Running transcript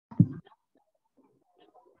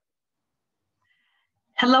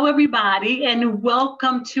Hello, everybody, and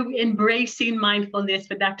welcome to Embracing Mindfulness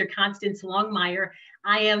with Dr. Constance Longmire.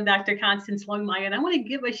 I am Dr. Constance Longmire, and I want to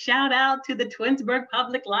give a shout out to the Twinsburg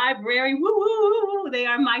Public Library. Woo, woo, woo, they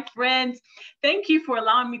are my friends. Thank you for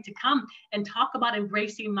allowing me to come and talk about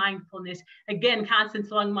embracing mindfulness. Again, Constance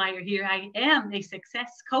Longmire here. I am a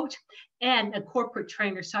success coach and a corporate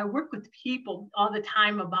trainer. So I work with people all the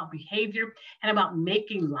time about behavior and about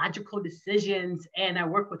making logical decisions. And I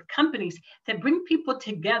work with companies that bring people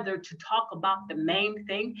together to talk about the main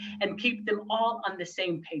thing and keep them all on the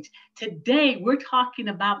same page. Today, we're talking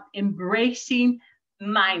about embracing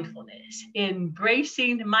mindfulness,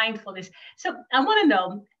 embracing mindfulness. So I want to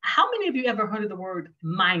know, how many of you ever heard of the word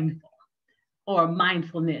mindful or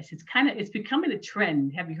mindfulness? It's becoming a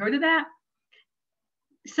trend. Have you heard of that?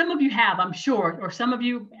 Some of you have, I'm sure, or some of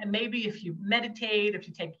you, maybe if you meditate, if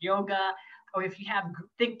you take yoga, or if you have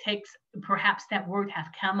think tanks, perhaps that word have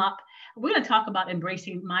come up. We're going to talk about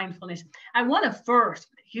embracing mindfulness. I want to first,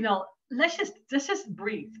 let's just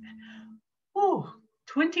breathe. Ooh,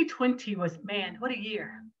 2020 was, man, what a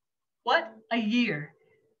year. What a year.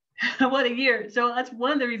 What a year. So that's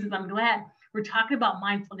one of the reasons I'm glad we're talking about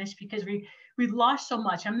mindfulness, because we've lost so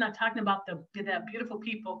much. I'm not talking about the beautiful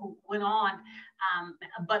people who went on,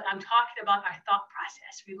 but I'm talking about our thought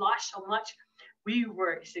process. We lost so much. We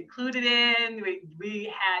were secluded in,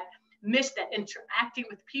 we had missed that interacting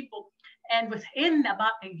with people. And within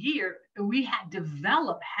about a year, we had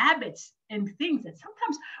developed habits and things that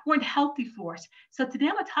sometimes weren't healthy for us. So today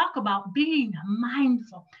I'm going to talk about being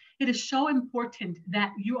mindful. It is so important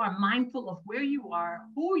that you are mindful of where you are,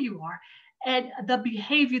 who you are, and the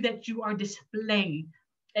behavior that you are displaying.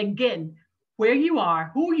 Again, where you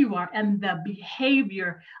are, who you are, and the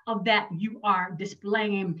behavior of that you are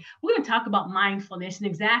displaying. We're going to talk about mindfulness and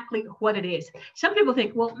exactly what it is. Some people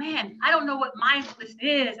think, well, man, I don't know what mindfulness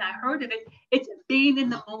is. I heard of it. It's being in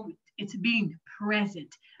the moment. It's being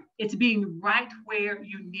present. It's being right where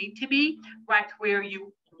you need to be, right where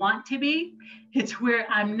you want to be. It's where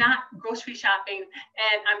I'm not grocery shopping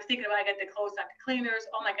and I'm thinking about I got the clothes out the cleaners.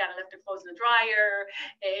 Oh my God, I left the clothes in the dryer.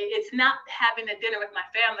 It's not having a dinner with my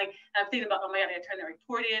family. I'm thinking about, oh my God, I turned the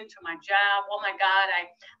report in to my job. Oh my God,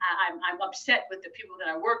 I'm upset with the people that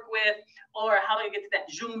I work with, or how do I get to that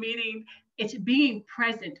Zoom meeting? It's being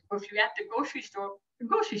present. Or if you're at the grocery store,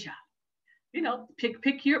 grocery shop,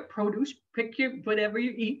 pick your produce, pick your whatever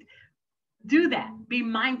you eat. Do that. Be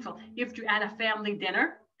mindful. If you're at a family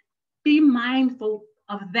dinner, be mindful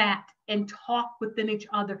of that and talk within each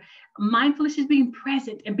other. Mindfulness is being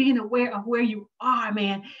present and being aware of where you are,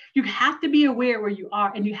 man. You have to be aware where you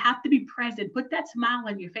are and you have to be present. Put that smile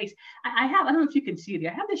on your face. I don't know if you can see it here.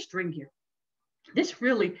 I have this string here. This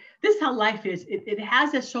is how life is. It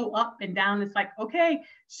has us so up and down. It's like, okay,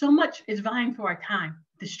 so much is vying for our time,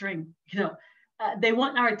 the string. They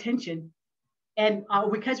want our attention. And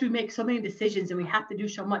because we make so many decisions and we have to do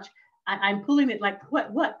so much, I'm pulling it like,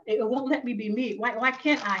 what? It won't let me be me. Why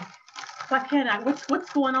can't I?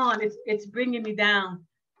 What's going on? It's bringing me down.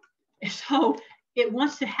 So it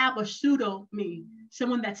wants to have a pseudo me,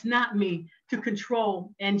 someone that's not me, to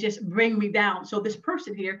control and just bring me down. So this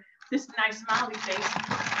person here, this nice smiley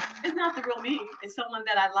face, is not the real me. It's someone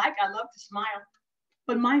that I like. I love to smile.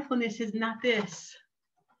 But mindfulness is not this.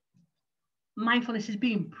 Mindfulness is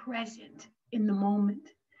being present in the moment,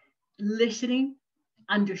 listening,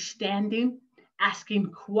 understanding,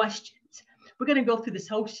 asking questions. We're going to go through this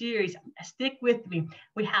whole series. Stick with me.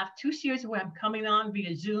 We have 2 series where I'm coming on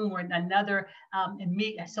via Zoom or another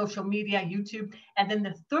social media, YouTube. And then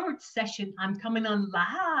the 3rd session, I'm coming on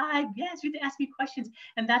live. Yes, you can ask me questions.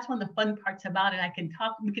 And that's one of the fun parts about it.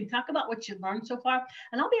 We can talk about what you learned so far.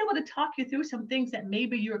 And I'll be able to talk you through some things that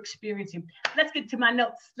maybe you're experiencing. Let's get to my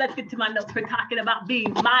notes. We're talking about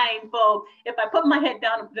being mindful. If I put my head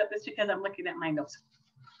down, it's because I'm looking at my notes.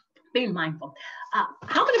 Being mindful.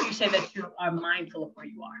 How many of you say that you are mindful of where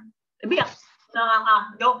you are? Be honest.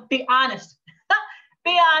 No, be honest.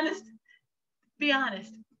 Be honest. Be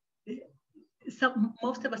honest. So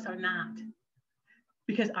most of us are not,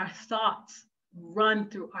 because our thoughts run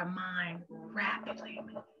through our mind rapidly.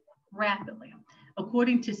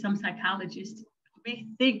 According to some psychologists, we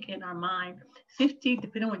think in our mind 15,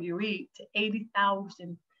 depending on what you read, to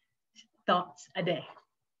 80,000 thoughts a day.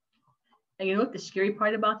 And you know what the scary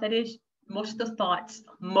part about that is? Most of the thoughts,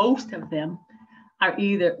 most of them are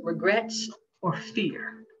either regrets or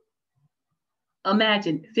fear.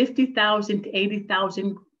 Imagine 50,000 to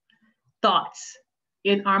 80,000 thoughts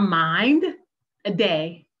in our mind a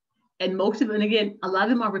day. And most of them, and again, a lot of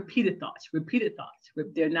them are repeated thoughts.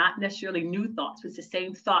 They're not necessarily new thoughts. It's the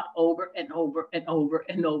same thought over and over and over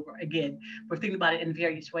and over again. We're thinking about it in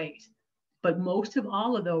various ways. But most of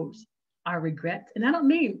all of those are regrets. And I don't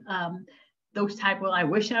mean those type, well, I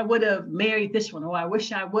wish I would have married this one, or I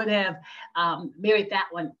wish I would have married that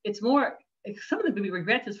one. It's more, some of them could be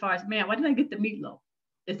regrets as far as, man, why didn't I get the meatloaf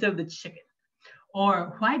instead of the chicken?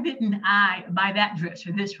 Or why didn't I buy that dress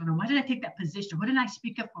or this one? Or why did I take that position? Why didn't I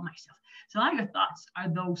speak up for myself? So a lot of your thoughts are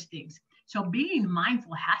those things. So being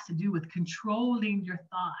mindful has to do with controlling your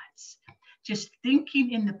thoughts, just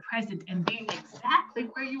thinking in the present and being exactly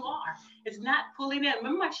where you are. It's not pulling in.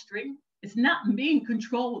 Remember my string? It's not being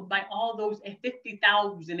controlled by all those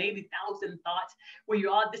 50,000, 80,000 thoughts where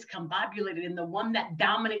you're all discombobulated. And the one that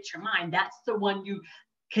dominates your mind, that's the one you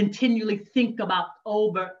continually think about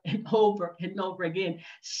over and over and over again.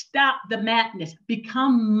 Stop the madness.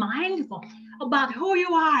 Become mindful about who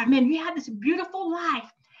you are. Man, you have this beautiful life,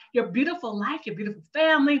 your beautiful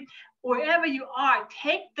family, wherever you are.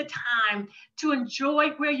 Take the time to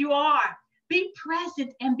enjoy where you are. Be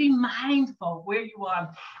present and be mindful where you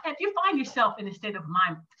are. And if you find yourself in a state of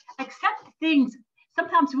mind, accept things.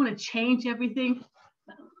 Sometimes you want to change everything.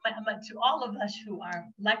 But to all of us who are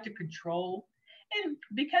like to control, and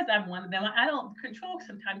because I'm one of them, I don't control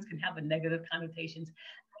sometimes can have a negative connotation.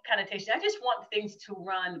 I just want things to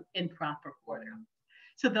run in proper order.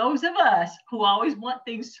 So those of us who always want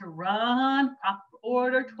things to run proper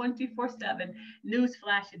order 24/7,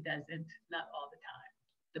 newsflash, it doesn't, not all the time.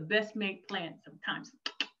 The best made plan sometimes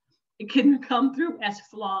it can come through as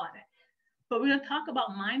flawed. But we're going to talk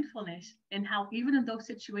about mindfulness and how even in those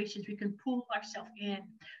situations we can pull ourselves in,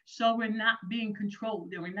 so we're not being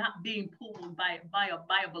controlled and we're not being pulled by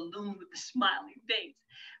a balloon with a smiling face.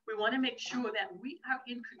 We want to make sure that we are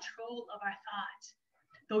in control of our thoughts.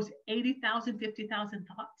 Those 80,000, 50,000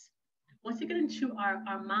 thoughts, once they get into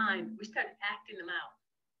our mind, we start acting them out.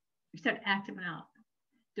 We start acting them out.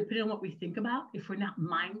 Depending on what we think about, if we're not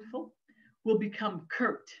mindful, we'll become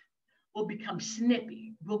curt. We'll become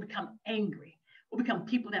snippy. We'll become angry. We'll become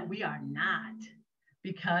people that we are not,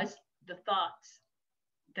 because the thoughts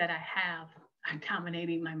that I have are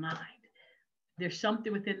dominating my mind. There's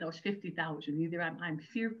something within those 50,000. Either I'm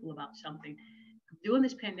fearful about something. During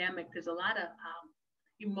this pandemic, there's a lot of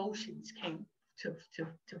emotions came to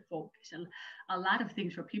focus, and a lot of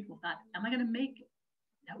things where people thought, am I going to make it?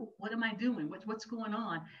 What am I doing? What's going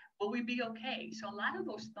on? Will we be okay? So a lot of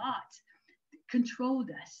those thoughts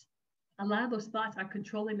controlled us. A lot of those thoughts are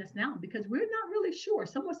controlling us now because we're not really sure.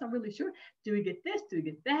 Some of us are really sure. Do we get this? Do we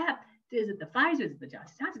get that? Is it the Pfizer? Is it the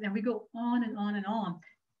Johnson Johnson? And we go on and on and on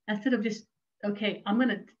instead of just, okay, I'm going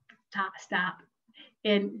to stop.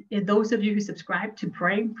 And those of you who subscribe to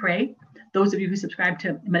pray. Those of you who subscribe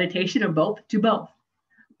to meditation or both, do both.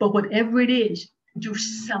 But whatever it is, do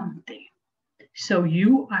something. So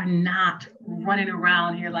you are not running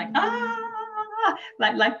around here like,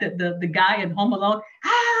 like the guy in Home Alone.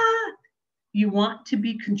 You want to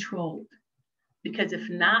be controlled, because if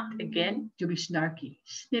not, again, you'll be snarky,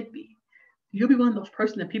 snippy. You'll be one of those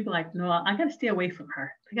person that people are like, no, I got to stay away from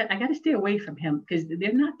her. I got to stay away from him because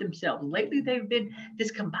they're not themselves. Lately, they've been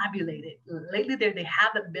discombobulated. Lately, they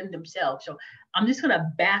haven't been themselves. So I'm just going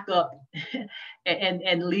to back up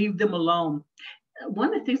and leave them alone.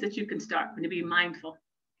 One of the things that you can start when you be mindful,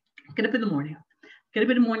 get up in the morning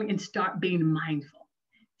and start being mindful.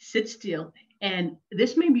 Sit still. And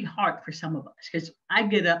this may be hard for some of us because I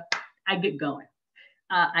get up, I get going.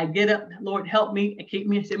 I get up, Lord, help me, keep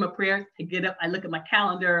me in my prayer. I get up, I look at my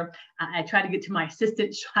calendar. I try to get to my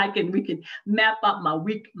assistant so we can map out my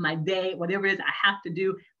week, my day, whatever it is I have to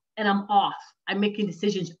do. And I'm off. I'm making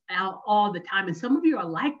decisions all the time. And some of you are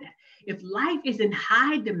like that. If life is in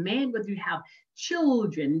high demand, whether you have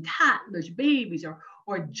children, toddlers, babies,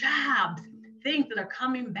 or jobs, things that are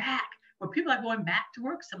coming back, where people are going back to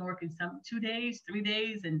work, some are working 2 days, 3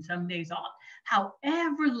 days, and some days off.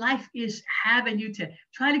 However, life is having you to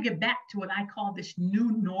try to get back to what I call this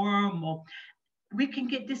new normal, we can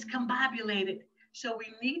get discombobulated. So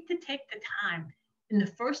we need to take the time in the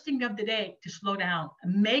first thing of the day to slow down.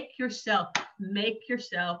 Make yourself, I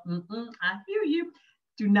hear you.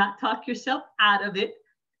 Do not talk yourself out of it.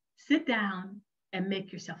 Sit down and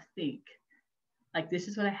make yourself think. Like, this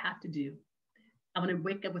is what I have to do. I'm going to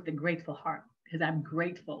wake up with a grateful heart because I'm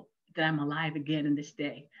grateful that I'm alive again in this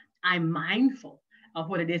day. I'm mindful of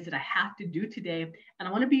what it is that I have to do today. And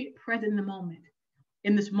I want to be present in the moment.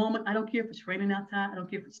 In this moment, I don't care if it's raining outside. I don't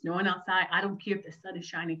care if it's snowing outside. I don't care if the sun is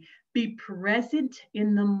shining. Be present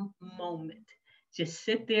in the moment. Just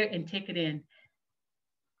sit there and take it in.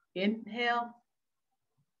 Inhale.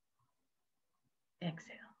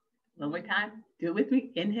 Exhale. One more time. Do it with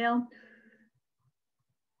me. Inhale.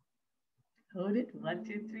 Hold it. 1,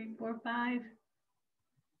 2, 3, 4, 5.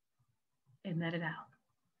 And let it out.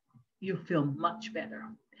 you feel much better.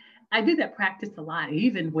 I do that practice a lot,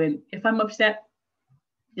 even if I'm upset,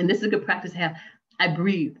 and this is a good practice to have, I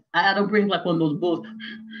breathe. I don't breathe like one of those bulls,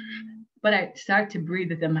 but I start to breathe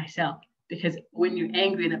within myself, because when you're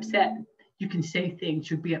angry and upset, you can say things,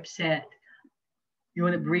 you'll be upset. You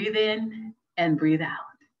want to breathe in and breathe out.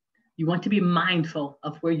 You want to be mindful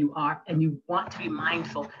of where you are, and you want to be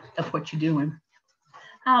mindful of what you're doing.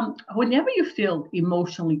 Whenever you feel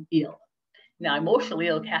emotionally ill, now emotionally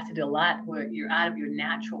ill has to do a lot where you're out of your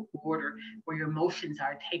natural order, where your emotions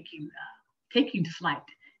are taking flight.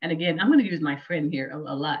 And again, I'm going to use my friend here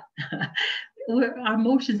a lot, where our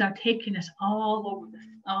emotions are taking us all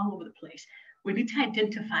over the place. We need to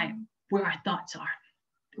identify where our thoughts are.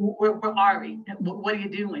 Where are we? What are you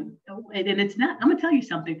doing? And it's not, I'm going to tell you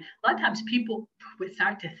something. A lot of times people would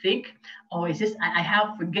start to think, oh, is this, I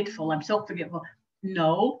have forgetful. I'm so forgetful.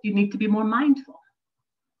 No, you need to be more mindful.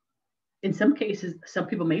 In some cases, some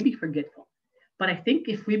people may be forgetful. But I think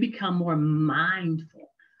if we become more mindful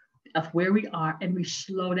of where we are and we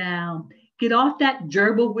slow down, get off that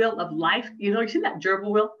gerbil wheel of life. You see that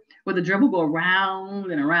gerbil wheel where the gerbil go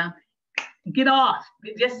around and around? Get off.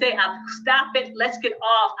 Just say, stop it. Let's get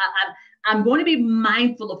off. I'm going to be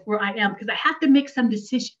mindful of where I am, because I have to make some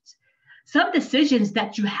decisions. Some decisions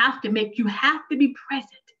that you have to make, you have to be present.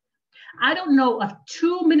 I don't know of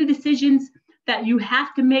too many decisions that you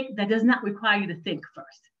have to make that does not require you to think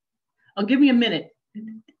first. I'll give me a minute.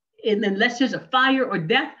 And unless there's a fire or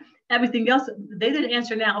death, everything else, they didn't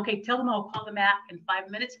answer now. Okay, tell them I'll call them back in 5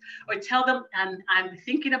 minutes, or tell them I'm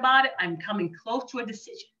thinking about it. I'm coming close to a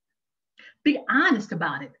decision. Be honest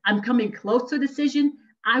about it. I'm coming close to a decision.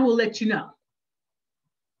 I will let you know.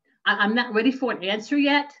 I'm not ready for an answer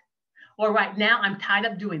yet. Or right now, I'm tied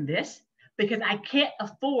up doing this, because I can't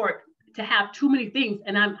afford to have too many things.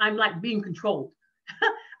 And I'm like being controlled.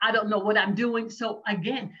 I don't know what I'm doing. So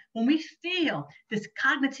again, when we feel this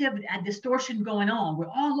cognitive distortion going on, we're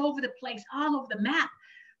all over the place, all over the map.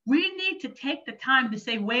 We need to take the time to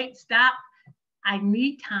say, wait, stop. I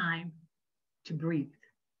need time to breathe.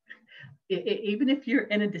 Even if you're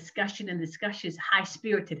in a discussion and the discussion is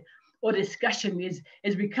high-spirited, or the discussion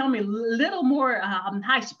is becoming a little more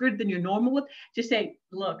high-spirited than you're normal with, just say,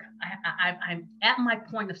 look, I'm at my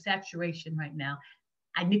point of saturation right now.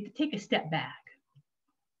 I need to take a step back.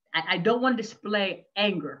 I don't want to display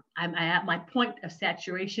anger. I'm at my point of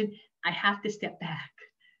saturation. I have to step back.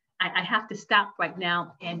 I have to stop right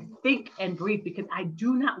now and think and breathe, because I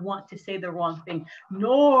do not want to say the wrong thing,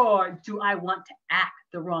 nor do I want to act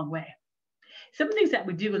the wrong way. Some of the things that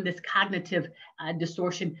we do in this cognitive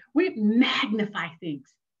distortion, we magnify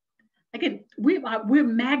things. Again, we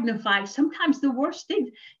magnify sometimes the worst things.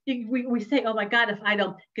 We say, oh my God, if I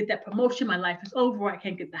don't get that promotion, my life is over. I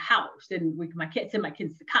can't get the house. Then I can't send my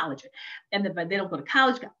kids to college. And if they don't go to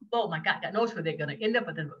college, oh my God, God knows where they're going to end up,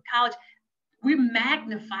 but then go to college. We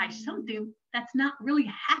magnify something that's not really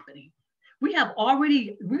happening. We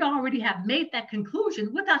already have made that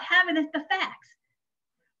conclusion without having the facts.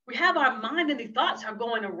 We have our mind, and the thoughts are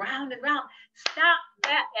going around and around. Stop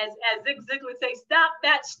that, as Zig Ziglar would say, stop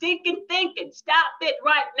that stinking thinking. Stop it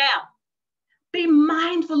right now. Be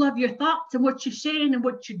mindful of your thoughts and what you're saying and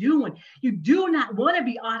what you're doing. You do not want to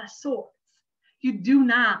be out of sorts. You do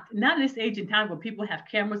not. Not in this age and time where people have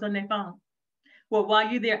cameras on their phone. Well,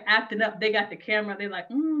 while you're there acting up, they got the camera. They're like,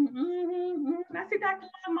 I see Dr.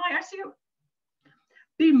 Longmire. I see you.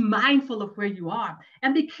 Be mindful of where you are,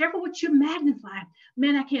 and be careful what you magnify.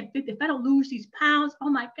 Man, I can't fit. If I don't lose these pounds,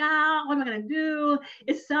 oh my God, what am I going to do?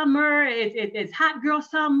 It's summer. It's hot girl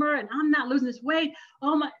summer, and I'm not losing this weight.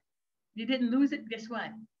 Oh my, you didn't lose it. Guess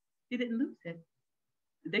what? You didn't lose it.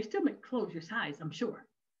 They still make clothes your size, I'm sure.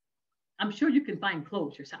 I'm sure you can find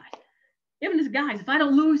clothes your size. Even as guys, if I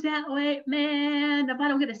don't lose that weight, man, if I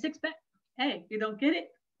don't get a six pack, hey, you don't get it.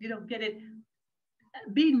 You don't get it.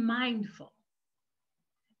 Be mindful.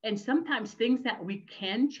 And sometimes things that we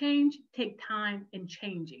can change take time in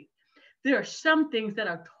changing. There are some things that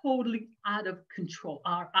are totally out of control,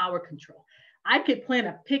 our control. I could plan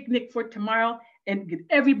a picnic for tomorrow and get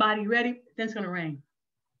everybody ready, then it's going to rain.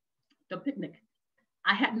 The picnic.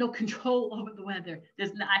 I had no control over the weather.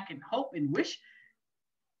 I can hope and wish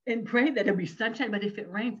and pray that it'll be sunshine, but if it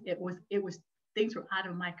rains, things were out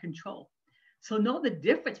of my control. So know the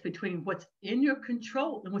difference between what's in your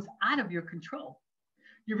control and what's out of your control.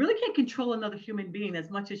 You really can't control another human being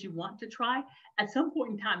as much as you want to try. At some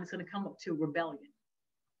point in time, it's going to come up to rebellion.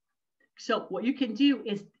 So what you can do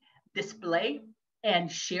is display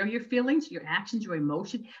and share your feelings, your actions, your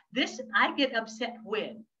emotion. This I get upset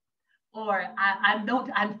when, or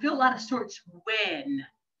I feel a lot of sorts when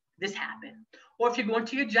this happened, Or if you're going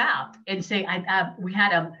to your job and say, we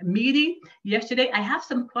had a meeting yesterday. I have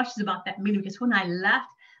some questions about that meeting because when I left,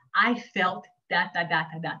 I felt that.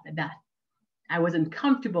 I wasn't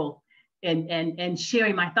comfortable in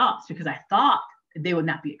sharing my thoughts because I thought they would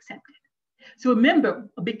not be accepted. So remember,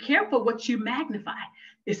 be careful what you magnify.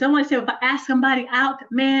 If someone says, if I ask somebody out,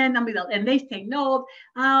 man, and they say no,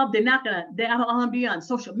 they're not gonna, I'm gonna be on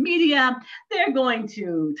social media. They're going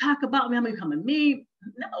to talk about me. I'm becoming me.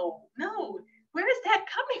 No. Where is that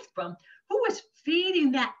coming from? Who is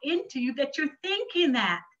feeding that into you that you're thinking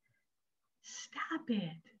that? Stop it.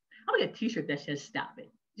 I'm gonna get a t-shirt that says stop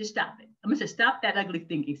it. Just stop it. I'm gonna say stop that ugly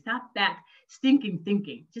thinking. Stop that stinking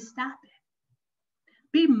thinking. Just stop it.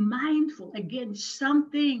 Be mindful. Again, some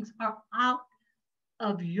things are out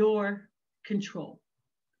of your control.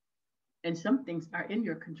 And some things are in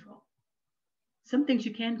your control. Some things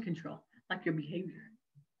you can control, like your behavior.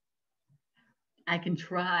 I can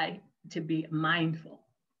try to be mindful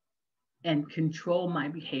and control my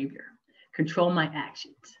behavior, control my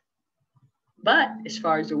actions. But as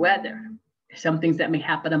far as the weather, some things that may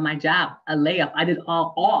happen on my job, a layup, I did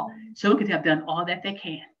all. Someone could have done all that they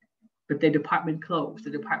can, but their department closed, the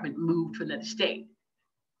department moved to another state.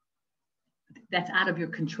 That's out of your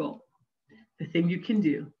control. The thing you can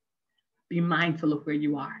do, be mindful of where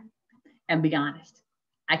you are and be honest.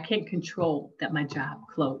 I can't control that my job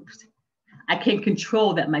closed. I can't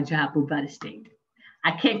control that my job moved out of state.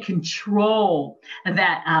 I can't control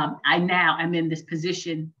that I now am in this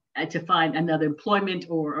position to find another employment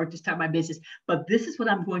or to start my business. But this is what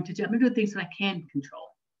I'm going to do. I'm going to do things that I can control.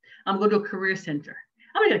 I'm going to a career center.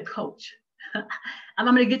 I'm going to get a coach. I'm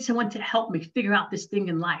going to get someone to help me figure out this thing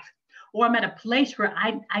in life. Or I'm at a place where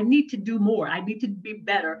I need to do more. I need to be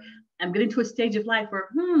better. I'm getting to a stage of life where,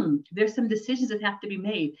 there's some decisions that have to be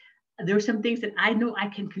made. There are some things that I know I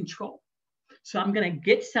can control. So I'm going to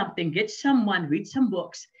get someone, read some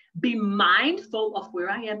books, be mindful of where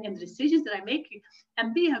I am and the decisions that I'm making,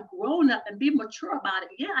 and be a grown up and be mature about it.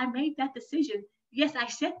 Yeah, I made that decision. Yes, I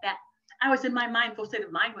said that. I was in my mindful state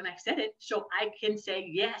of mind when I said it. So I can say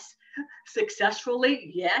yes,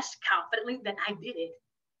 successfully, yes, confidently that I did it.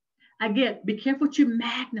 Again, be careful what you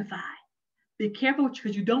magnify. Be careful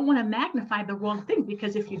because you don't want to magnify the wrong thing,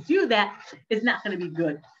 because if you do that, it's not going to be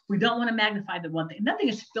good. We don't want to magnify the one thing. Nothing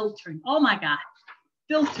is filtering. Oh my God.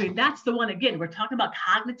 Filtering, that's the one. Again, we're talking about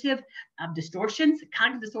cognitive distortions.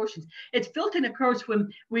 Cognitive distortions. It's filtering occurs when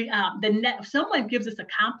someone gives us a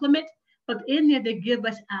compliment, but in there they give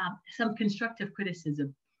us some constructive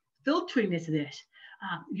criticism. Filtering is this.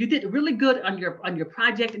 You did really good on your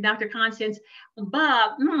project, Dr. Constance,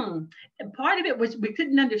 but part of it was we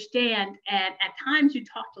couldn't understand, and at times you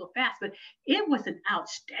talked a little fast, but it was an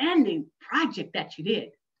outstanding project that you did.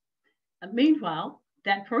 Meanwhile,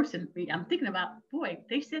 that person, I'm thinking about, boy,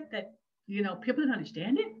 they said that, people didn't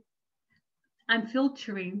understand it. I'm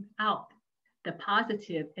filtering out the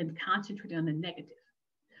positive and concentrating on the negative.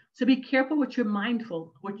 So be careful what you're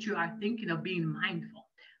mindful, what you are thinking of being mindful.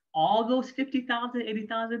 All those 50,000,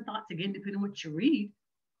 80,000 thoughts, again, depending on what you read,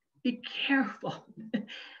 be careful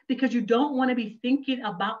because you don't want to be thinking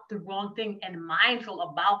about the wrong thing and mindful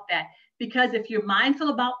about that. Because if you're mindful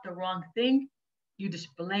about the wrong thing, you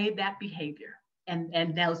display that behavior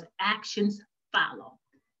and those actions follow.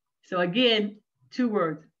 So again, 2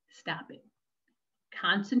 words, stop it.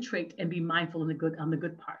 Concentrate and be mindful on the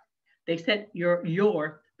good part. They said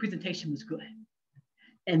your presentation was good.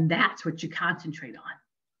 And that's what you concentrate on.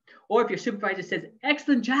 Or if your supervisor says,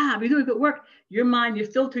 excellent job, you're doing good work, your mind, you're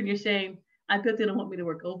filtering, you're saying, I bet they don't want me to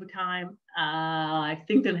work overtime. I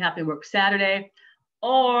think they'll have to work Saturday.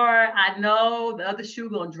 Or I know the other shoe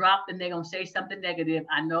gonna drop and they're gonna say something negative.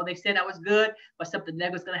 I know they said I was good, but something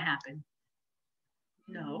negative is gonna happen.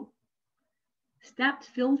 No. Stop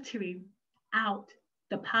filtering out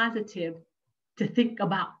the positive to think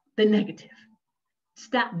about the negative.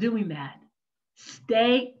 Stop doing that.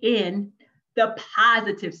 Stay in the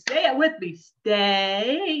positive. Say it with me.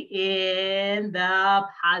 Stay in the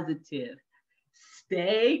positive.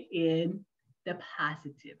 Stay in the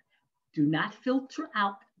positive. Do not filter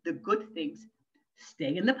out the good things.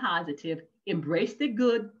 Stay in the positive. Embrace the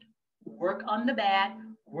good. Work on the bad.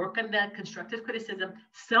 Work on the constructive criticism.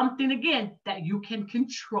 Something, again, that you can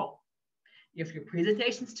control. If your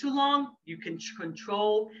presentation's too long, you can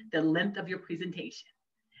control the length of your presentation.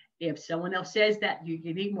 If someone else says that you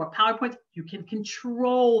need more PowerPoints, you can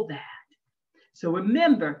control that. So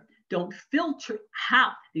remember, don't filter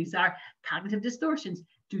out. These are cognitive distortions.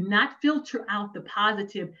 Do not filter out the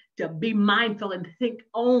positive to be mindful and think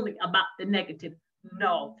only about the negative.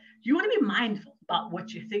 No, you want to be mindful about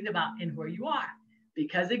what you think about and where you are.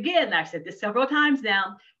 Because again, I've said this several times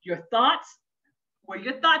now, your thoughts Where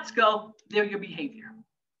your thoughts go, there your behavior.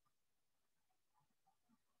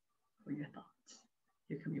 Where your thoughts,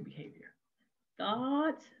 here come your behavior.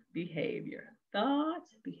 Thoughts, behavior,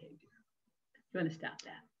 thoughts, behavior. You want to stop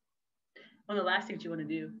that. One of the last things you want to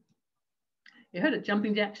do, you heard of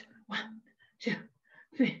jumping jacks? 1, 2,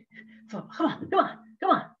 3, 4. Come on. You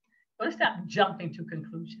want to stop jumping to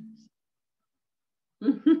conclusions.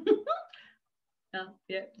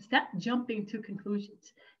 Stop jumping to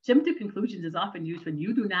conclusions. Jumping to conclusions is often used when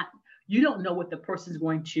you don't know what the person's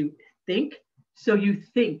going to think, so you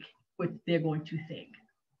think what they're going to think.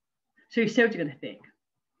 So you say what you're going to think.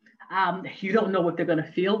 You don't know what they're going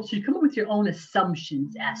to feel, so you come up with your own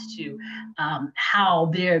assumptions as to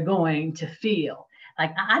how they're going to feel.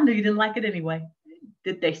 Like, I know you didn't like it anyway.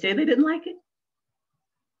 Did they say they didn't like it?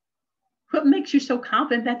 What makes you so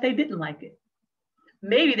confident that they didn't like it?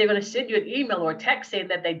 Maybe they're going to send you an email or a text saying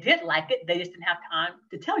that they did like it. They just didn't have time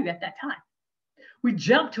to tell you at that time. We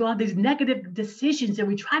jump to all these negative decisions and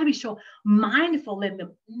we try to be so mindful in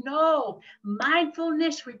them. No,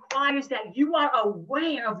 mindfulness requires that you are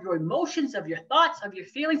aware of your emotions, of your thoughts, of your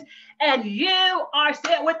feelings, and you are,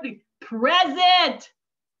 say it with me, present.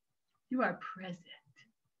 You are present.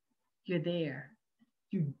 You're there.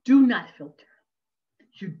 You do not filter.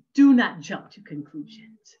 You do not jump to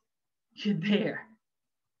conclusions. You're there.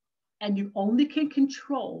 And you only can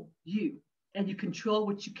control you, and you control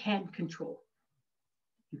what you can control.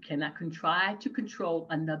 You cannot try to control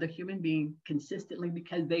another human being consistently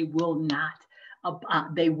because they will not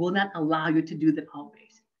allow you to do that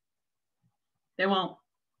always. They won't.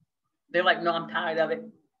 They're like, no, I'm tired of it.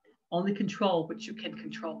 Only control what you can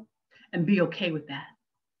control and be okay with that.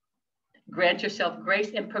 Grant yourself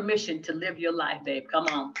grace and permission to live your life, babe. Come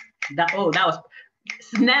on. That was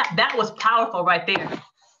snap. That was powerful right there.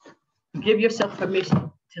 Give yourself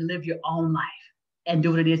permission to live your own life and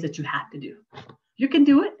do what it is that you have to do. You can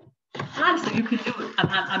do it. Honestly, you can do it.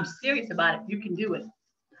 I'm serious about it. You can do it.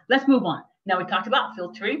 Let's move on. Now, we talked about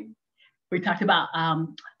filtering. We talked about,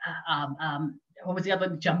 what was the other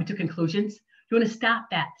one? Jumping to conclusions. You want to stop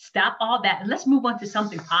that. Stop all that. And let's move on to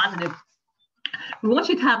something positive. We want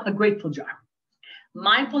you to have a grateful jar.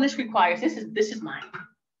 Mindfulness requires, this is mine.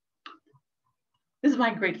 This is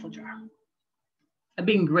my grateful jar. Of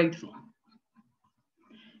being grateful.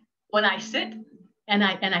 When I sit and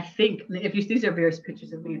I think, if you see, these are various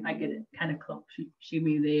pictures of me, if I get it kind of close, see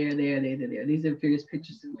me there. These are various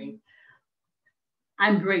pictures of me.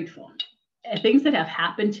 I'm grateful. And things that have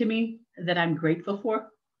happened to me that I'm grateful for,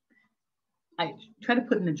 I try to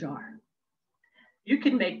put in a jar. You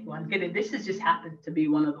can make one. Get it. This has just happened to be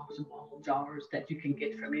one of those ball jars that you can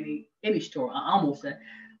get from any store, almost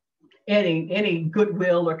any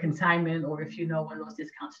Goodwill or consignment, or if you know one of those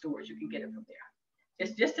discount stores, you can get it from there.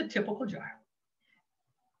 It's just a typical jar.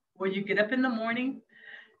 When you get up in the morning,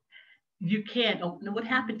 you can't, oh, no, what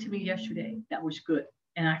happened to me yesterday? That was good.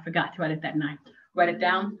 And I forgot to write it that night. Write it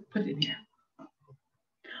down, put it in here.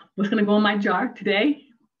 What's going to go in my jar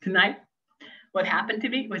tonight? What happened to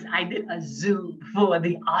me was I did a Zoom for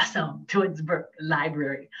the awesome Twinsburg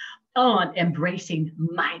library on embracing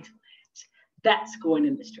mindfulness. That's going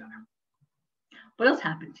in this jar. What else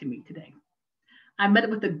happened to me today? I met up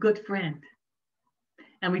with a good friend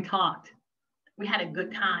and we talked. We had a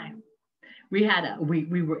good time. We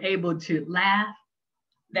were able to laugh.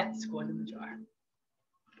 That's going in the jar.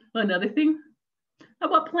 Another thing, how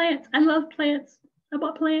about plants? I love plants. How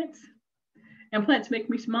about plants? And plants make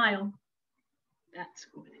me smile. That's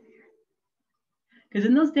going in here. Because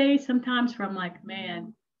in those days, sometimes from like,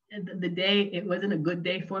 man, the day, it wasn't a good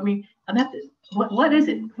day for me. I'm have to, what is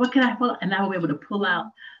it? What can I pull out? And I will be able to pull out,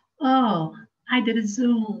 oh, I did a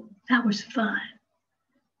Zoom. That was fun.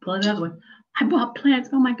 Pull another one. I bought plants.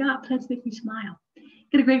 Oh my God, plants make me smile.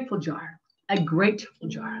 Get a grateful jar. A grateful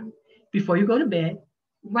jar. Before you go to bed,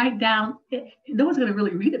 write down, no one's going to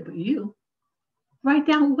really read it but you. Write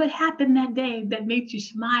down what happened that day that made you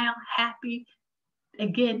smile, happy.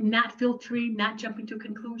 Again, not filtering, not jumping to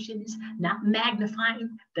conclusions, not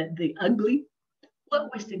magnifying the ugly.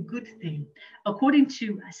 What was the good thing? According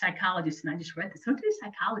to psychologists, and I just read this, some of the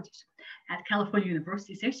psychologists at California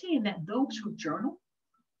universities, they're saying that those who journal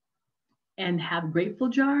and have grateful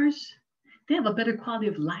jars, they have a better quality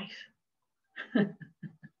of life. They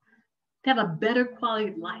have a better quality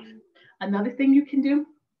of life. Another thing you can do,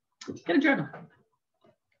 get a journal.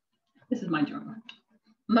 This is my journal.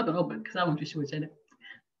 I'm not going to open it because I want you to see what's in it.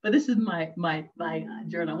 But this is my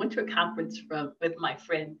journal. I went to a conference with my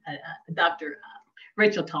friend, Dr.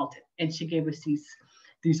 Rachel Talton, and she gave us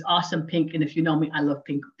these awesome pink, and if you know me, I love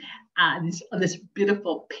pink, this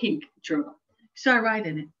beautiful pink journal. So I write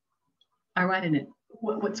in it.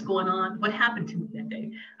 what's going on, what happened to me that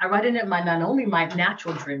day. I write in it not only my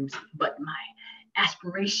natural dreams, but my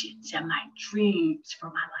aspirations and my dreams for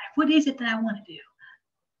my life. What is it that I want to do?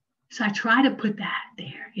 So I try to put that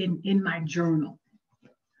there in my journal.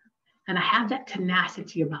 And I have that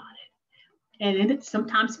tenacity about it. And in it,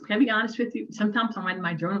 sometimes, can I be honest with you, sometimes I'm writing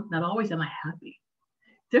my journal, not always am I happy.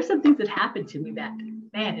 There's some things that happened to me that,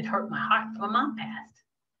 man, it hurt my heart. My mom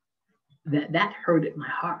passed. That hurted my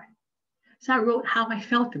heart. So I wrote how I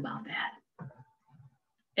felt about that.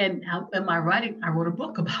 And in my writing, I wrote a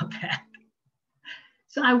book about that.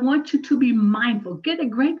 So I want you to be mindful. Get a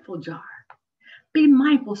grateful jar. Be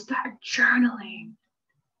mindful. Start journaling.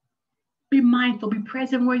 Be mindful. Be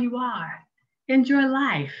present where you are. Enjoy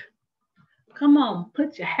life. Come on,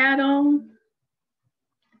 put your hat on.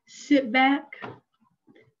 Sit back.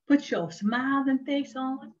 Put your smiling face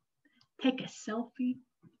on. Take a selfie.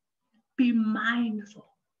 Be mindful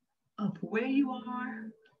of where you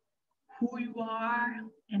are, who you are,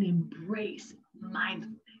 and embrace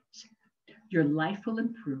mindfulness. Your life will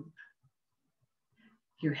improve.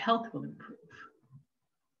 Your health will improve.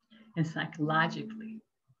 And psychologically,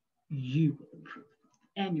 you will improve,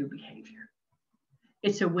 and your behavior.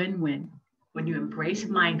 It's a win-win. When you embrace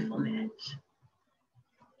mindfulness,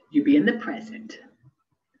 you be in the present.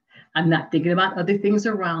 I'm not thinking about other things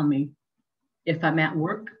around me. If I'm at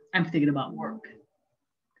work, I'm thinking about work.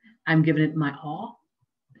 I'm giving it my all.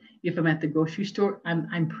 If I'm at the grocery store,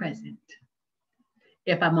 I'm present.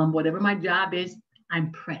 If I'm on whatever my job is,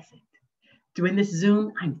 I'm present. Doing this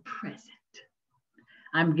Zoom, I'm present.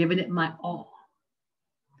 I'm giving it my all.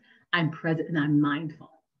 I'm present and I'm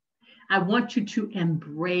mindful. I want you to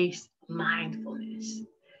embrace mindfulness.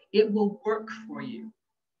 It will work for you.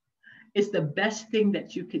 It's the best thing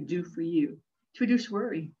that you could do for you to reduce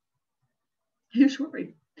worry. Reduce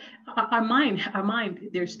worry. Our mind,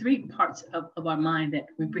 there's three parts of our mind that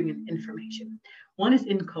we bring in information. One is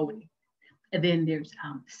encoding, and then there's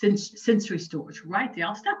sensory storage. Right there,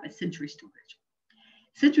 I'll stop at sensory storage.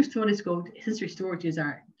 Sensory storage is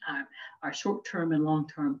our short-term and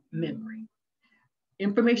long-term memory.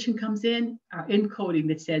 Information comes in, our encoding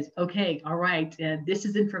that says, okay, all right, this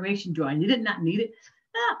is information. Do I need it? Not need it?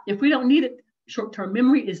 If we don't need it, short-term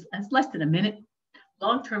memory is less than a minute.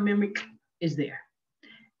 Long-term memory is there.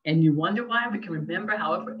 And you wonder why we can remember,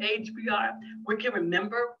 however age we are, we can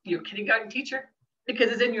remember your kindergarten teacher because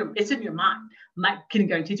it's in your mind. My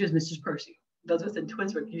kindergarten teacher is Mrs. Percy. Those of us in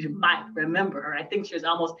Twinsburg, you might remember her. I think she was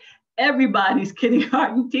almost everybody's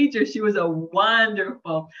kindergarten teacher. She was a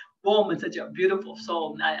wonderful woman, such a beautiful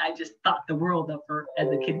soul. And I just thought the world of her as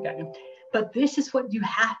a kindergarten. But this is what you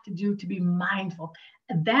have to do to be mindful.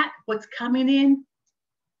 That what's coming in,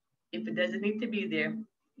 if it doesn't need to be there,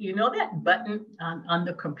 you know that button on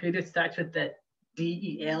the computer starts with the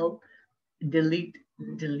DEL, delete,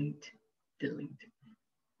 delete, delete.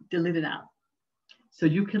 Delete it out. So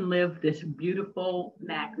you can live this beautiful,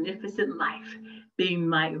 magnificent life, being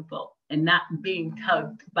mindful and not being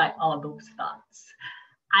tugged by all those thoughts.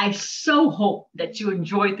 I so hope that you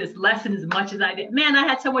enjoyed this lesson as much as I did. Man, I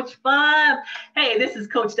had so much fun. Hey, this is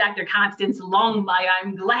Coach Dr. Constance Longmire.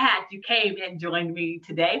 I'm glad you came and joined me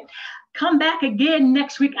today. Come back again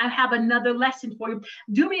next week. I have another lesson for you.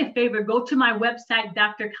 Do me a favor, go to my website,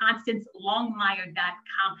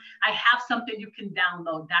 drconstancelongmire.com. I have something you can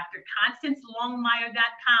download,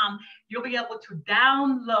 drconstancelongmire.com. You'll be able to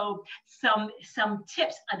download some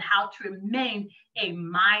tips on how to remain a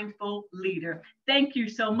mindful leader. Thank you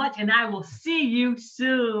so much, and I will see you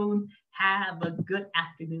soon. Have a good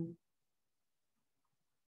afternoon.